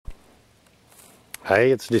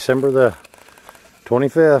Hey, it's December the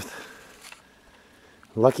 25th.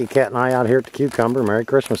 Lucky Cat and I out here at the Cucumber. Merry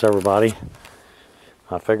Christmas, everybody.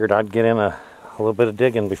 I figured I'd get in a little bit of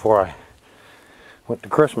digging before I went to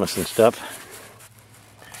Christmas and stuff.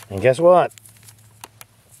 And guess what?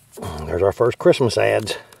 There's our first Christmas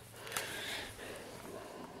ads.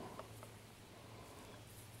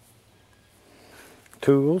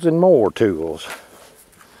 Tools and more tools.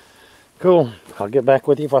 Cool. I'll get back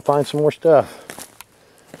with you if I find some more stuff.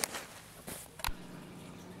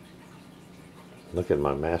 Look at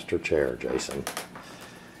my master chair, Jason.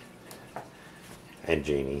 And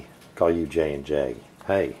Jeannie. Call you J and J.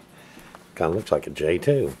 Hey, kind of looks like a J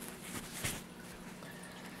too.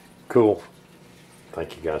 Cool.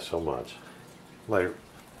 Thank you guys so much. Later.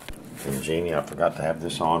 And Jeannie, I forgot to have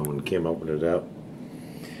this on when Kim opened it up,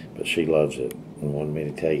 but she loves it and wanted me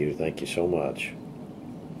to tell you thank you so much.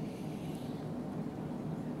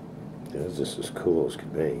 This is as cool as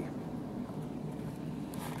could be.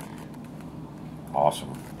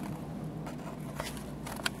 Awesome.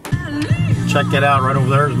 Check that out. Right over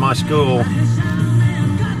there is my school.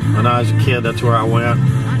 When I was a kid, that's where I went.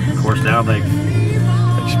 Of course, now they've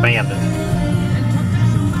expanded.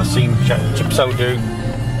 I seen Chip So Do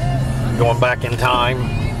going back in time.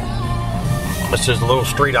 This is the little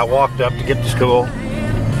street I walked up to get to school.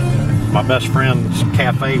 My best friend's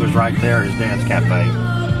cafe was right there, his dad's cafe.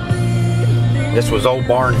 This was old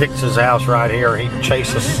Barn Hicks's house right here. He'd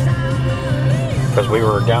chase us because we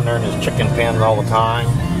were down there in his chicken pen all the time.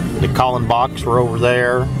 The Colin box were over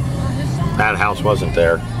there. That house wasn't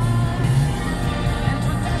there.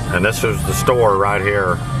 And this was the store right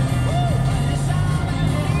here.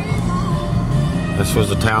 This was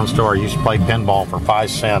the town store. I used to play pinball for 5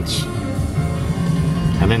 cents.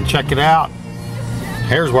 And then check it out.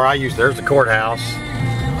 Here's where there's the courthouse.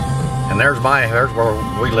 And there's where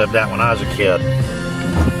we lived at when I was a kid.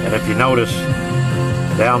 And if you notice,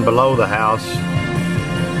 down below the house,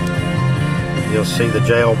 you'll see the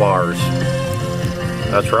jail bars.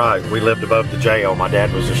 That's right, we lived above the jail. My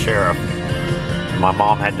dad was a sheriff. My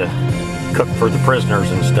mom had to cook for the prisoners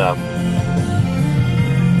and stuff.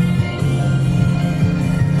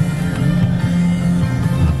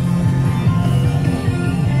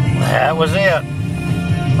 That was it.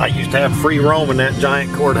 I used to have free roam in that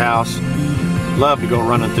giant courthouse. Loved to go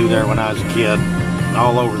running through there when I was a kid.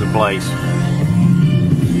 All over the place.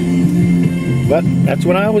 But that's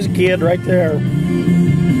when I was a kid right there.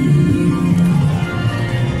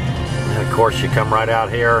 And of course you come right out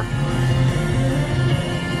here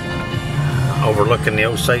overlooking the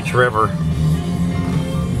Osage River.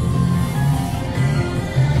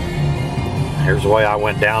 Here's the way I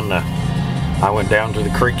went down to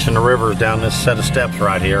the creeks and the rivers down this set of steps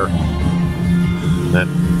right here. That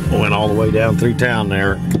went all the way down through town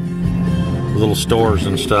there. Little stores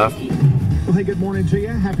and stuff. Well, hey, good morning to you.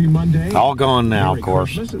 Happy Monday. All gone now, Merry of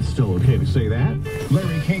course. Christmas. It's still okay to say that.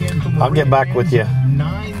 Larry King in from I'll get back with you.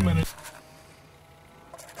 9 minutes.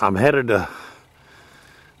 I'm headed to,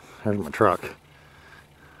 there's my truck.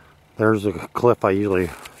 There's a cliff the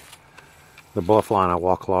bluff line I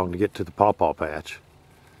walk along to get to the pawpaw patch.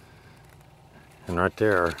 And right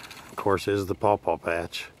there, of course, is the pawpaw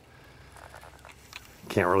patch.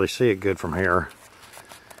 Can't really see it good from here.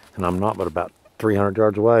 And I'm not but about 300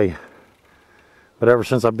 yards away. But ever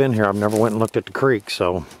since I've been here, I've never went and looked at the creek,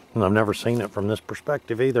 and I've never seen it from this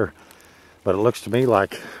perspective either. But it looks to me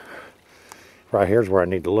like right here's where I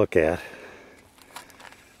need to look at.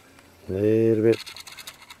 A little bit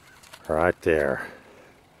right there.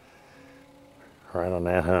 Right on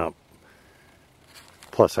that hump.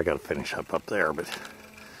 Plus I gotta finish up there, but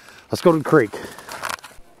let's go to the creek.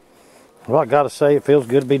 Well, I gotta say, it feels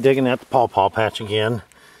good to be digging at the pawpaw patch again.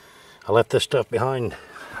 I left this stuff behind.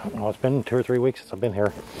 Well, it's been 2 or 3 weeks since I've been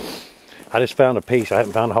here. I just found a piece. I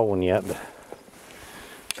haven't found a whole one yet, but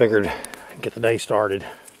figured I'd get the day started.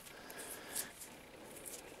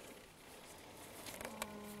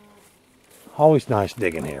 Always nice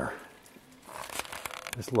digging here.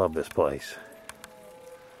 Just love this place.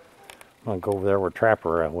 I'm gonna go over there where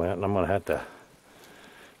Trapper went, and I'm gonna have to,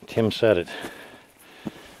 Tim said it,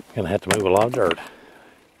 I'm gonna have to move a lot of dirt,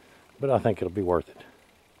 but I think it'll be worth it.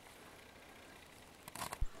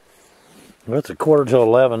 Well, it's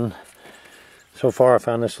 11:15. So far I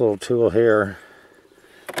found this little tool here.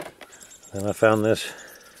 Then I found this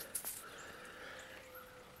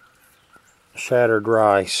shattered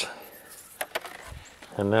rice.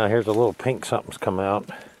 And now here's a little pink something's come out.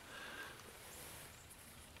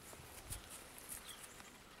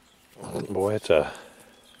 Boy,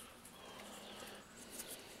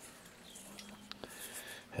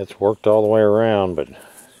 it's worked all the way around, but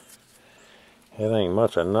It ain't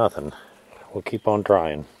much of nothing. We'll keep on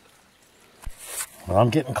trying. Well, I'm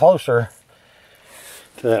getting closer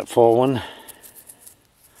to that full one.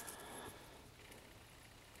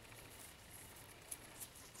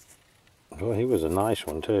 Well, he was a nice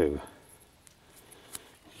one too.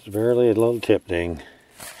 Just barely a little tip ding.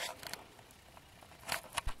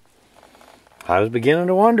 I was beginning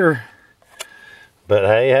to wonder. But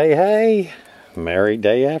hey, hey, hey. Merry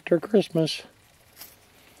day after Christmas.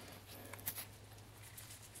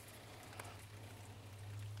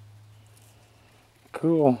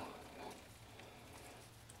 Cool.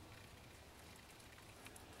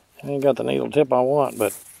 I ain't got the needle tip I want,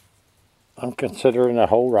 but I'm considering a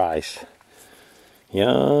whole rice.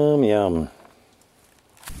 Yum, yum.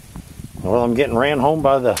 Well, I'm getting ran home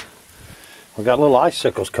by we got little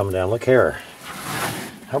icicles coming down. Look here.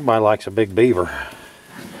 Everybody likes a big beaver.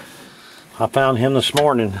 I found him this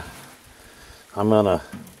morning. I'm gonna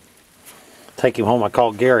take him home. I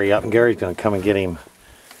called Gary up, and Gary's gonna come and get him.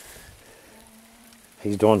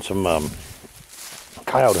 He's doing some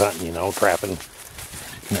coyote hunting, you know, trapping. And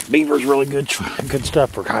that beaver's really good stuff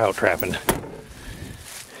for coyote trapping.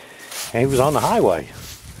 And he was on the highway.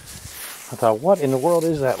 I thought, what in the world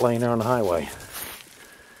is that laying there on the highway?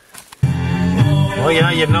 Well, yeah,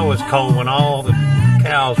 you know it's cold when all the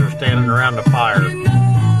cows are standing around the fire,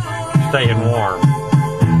 staying warm.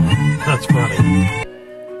 That's funny.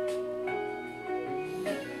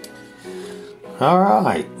 All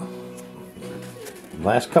right.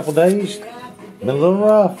 Last couple days, been a little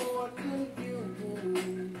rough.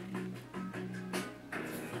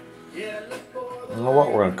 I don't know what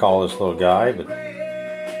we're going to call this little guy, but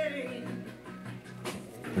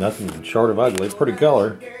nothing short of ugly. Pretty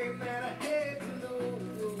color.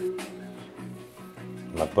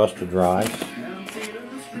 My busted rice.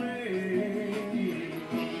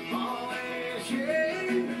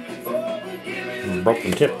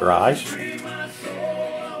 Broken tip rice.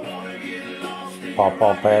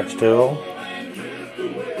 Paw patch tool.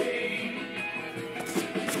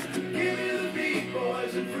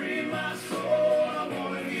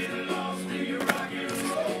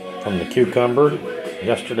 From the cucumber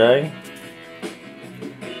yesterday.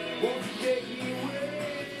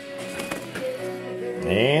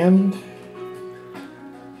 And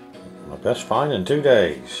my best find in 2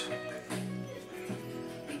 days.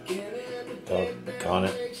 Doggone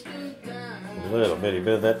it. A little bitty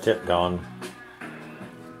bit of that tip gone.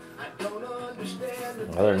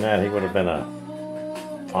 Other than that, he would have been a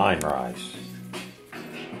fine rice.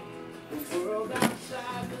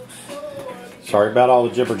 Sorry about all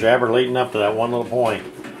the jibber jabber leading up to that one little point.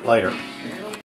 Later.